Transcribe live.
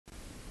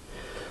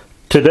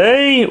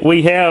Today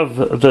we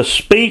have the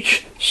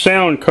speech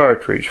sound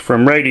cartridge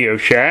from Radio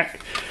Shack.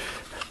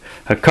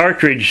 A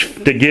cartridge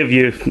to give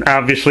you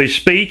obviously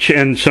speech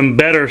and some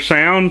better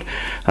sound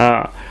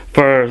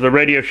for the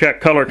Radio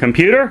Shack color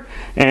computer.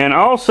 And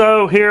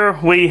also here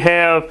we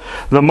have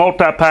the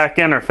Multi-Pac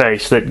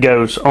Interface that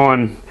goes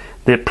on,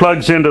 that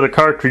plugs into the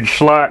cartridge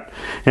slot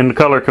in the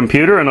color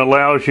computer and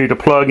allows you to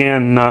plug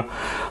in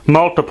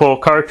multiple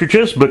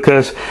cartridges,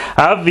 because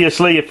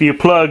obviously if you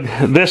plug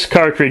this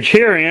cartridge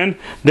here in,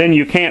 then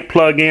you can't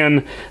plug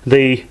in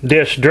the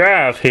disk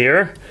drive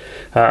here.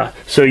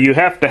 So you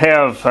have to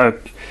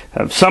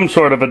have some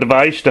sort of a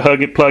device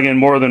to plug in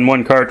more than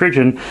one cartridge,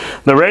 and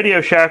the Radio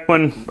Shack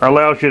one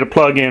allows you to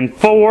plug in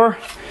 4,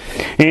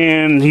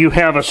 and you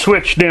have a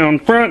switch down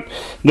front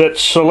that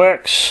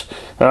selects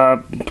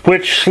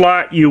which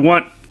slot you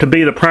want to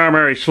be the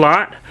primary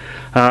slot.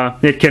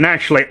 It can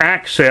actually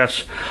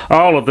access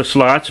all of the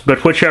slots,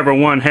 but whichever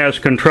one has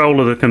control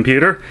of the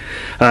computer.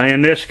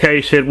 In this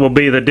case it will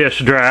be the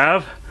disk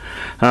drive.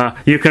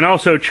 You can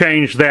also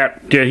change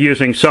that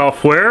using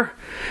software.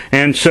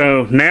 And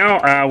so now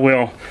I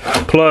will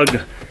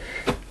plug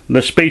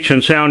the speech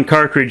and sound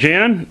cartridge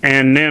in,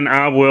 and then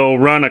I will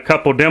run a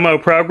couple demo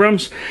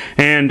programs.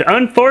 And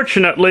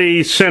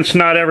unfortunately, since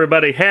not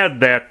everybody had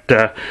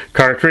that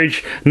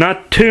cartridge,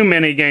 not too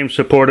many games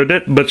supported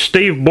it, but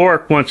Steve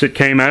Bork, once it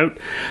came out,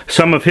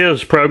 some of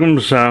his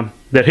programs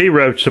that he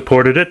wrote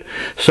supported it.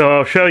 So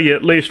I'll show you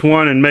at least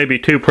one and maybe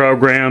 2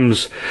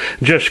 programs,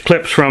 just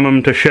clips from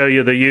them to show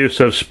you the use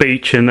of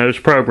speech in those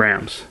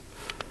programs.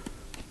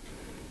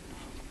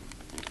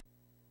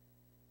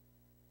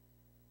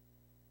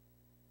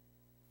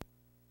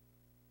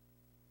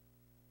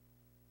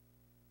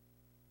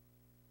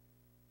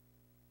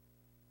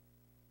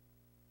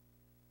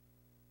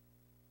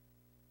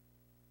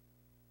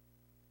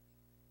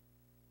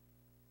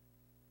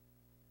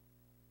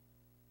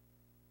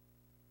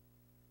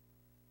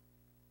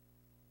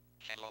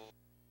 Hello.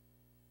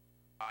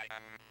 I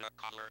am the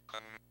color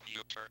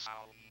computer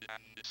sound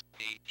and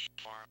speech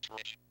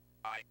cartridge.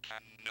 I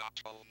can not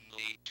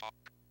only talk,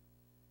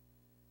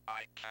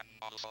 I can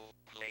also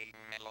play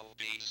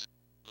melodies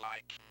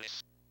like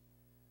this.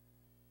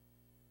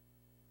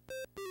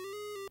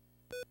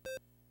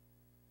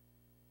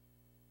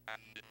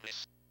 And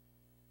this.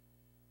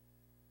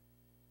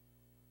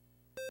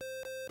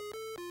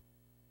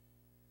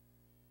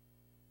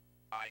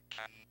 I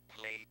can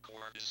play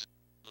chords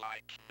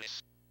like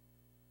this.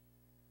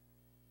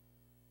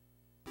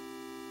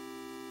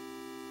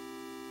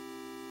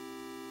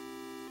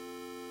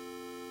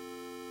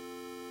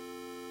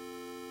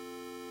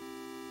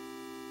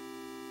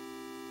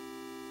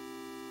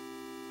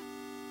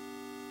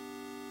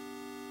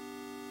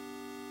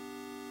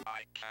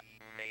 I can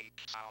make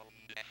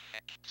sound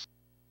effects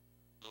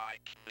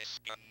like this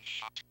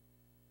gunshot.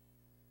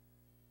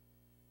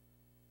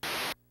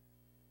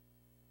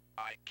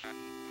 I can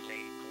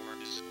play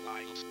chords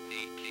while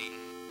speaking.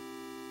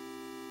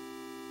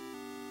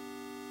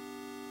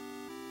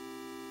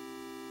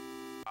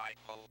 I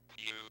hope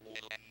you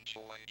will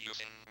enjoy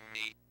using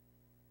me.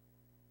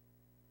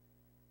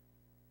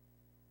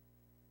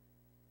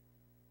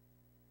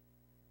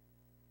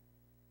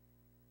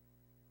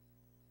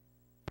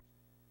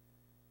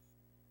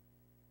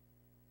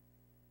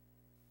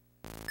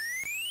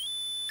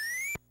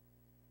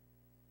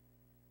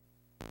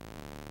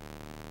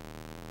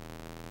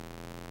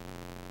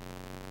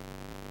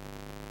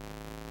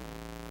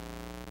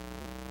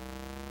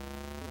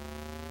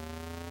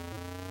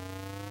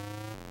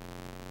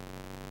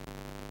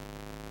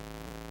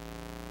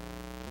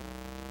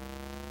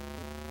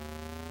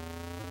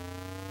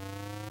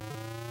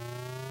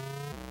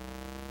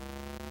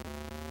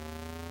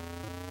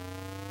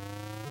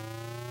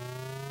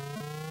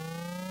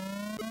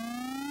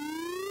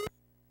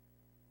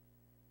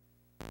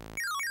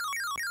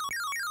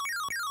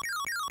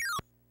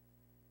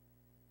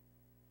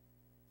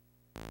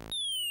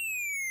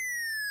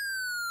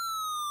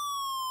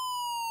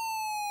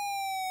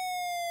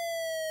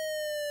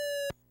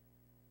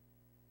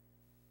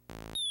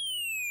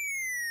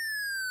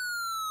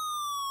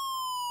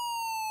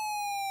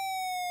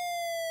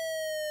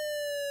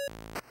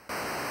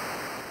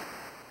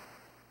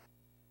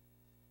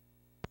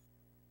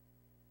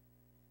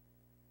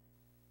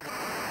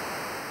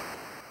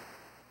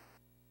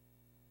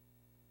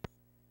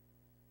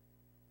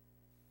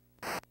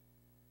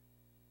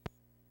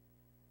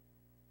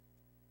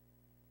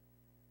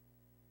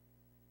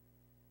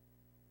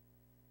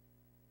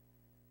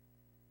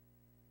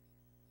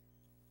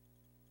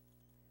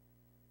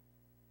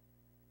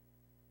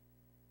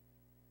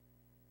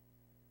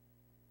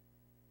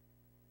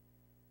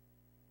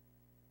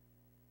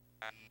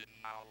 And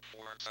now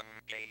for some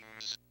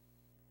games.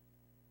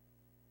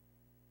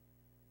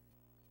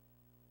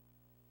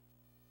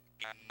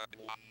 And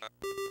one.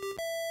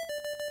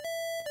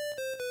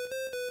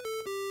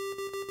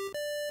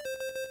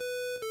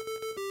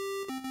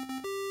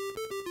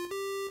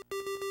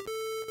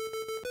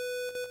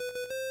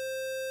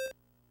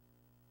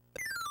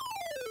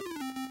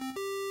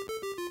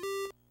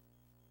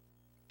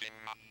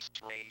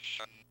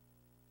 demonstration.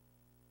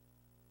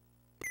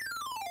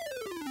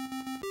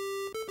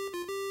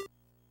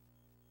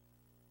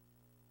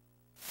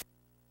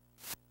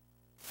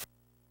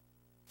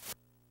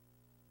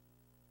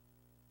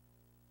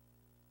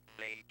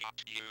 They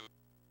got you.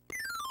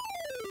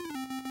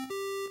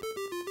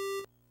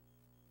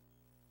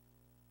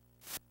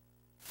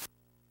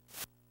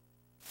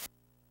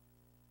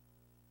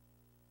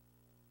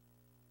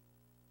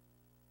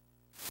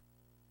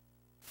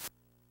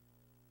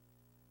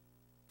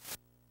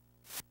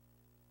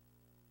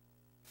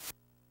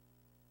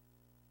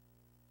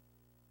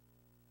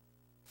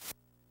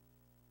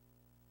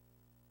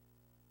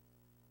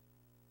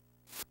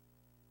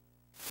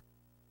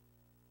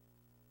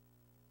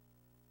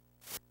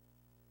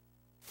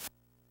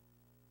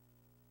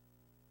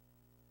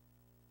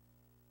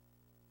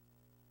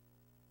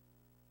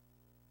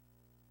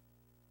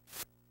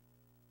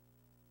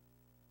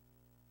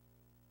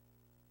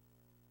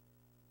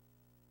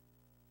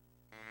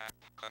 Map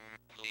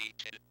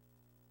completed.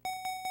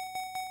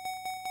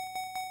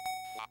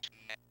 What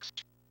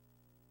next?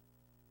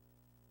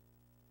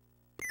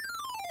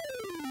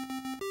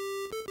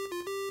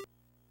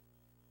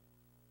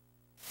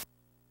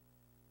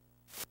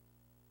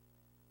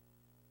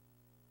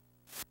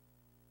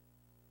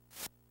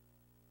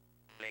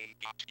 They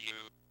got you.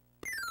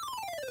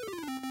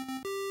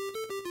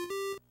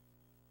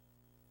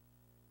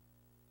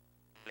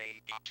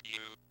 They got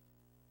you.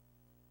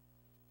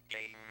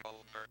 Game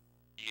over.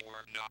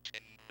 You're not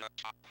in the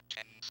top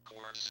 10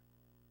 scores.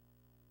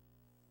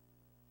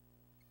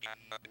 And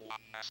the one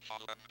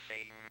Hall of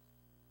Fame.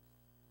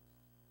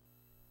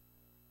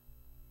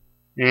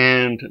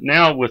 And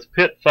now with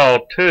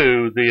Pitfall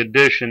 2, the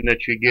addition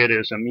that you get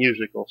is a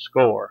musical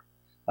score.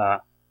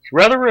 It's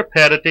rather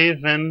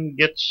repetitive and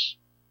gets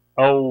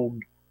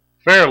old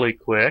fairly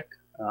quick.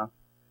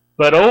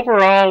 But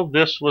overall,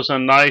 this was a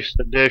nice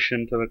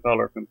addition to the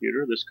color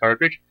computer. This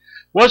cartridge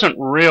wasn't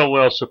real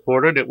well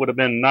supported. It would have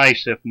been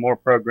nice if more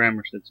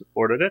programmers had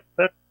supported it,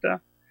 but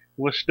it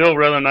was still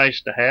rather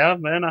nice to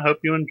have, and I hope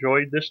you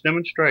enjoyed this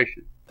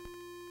demonstration.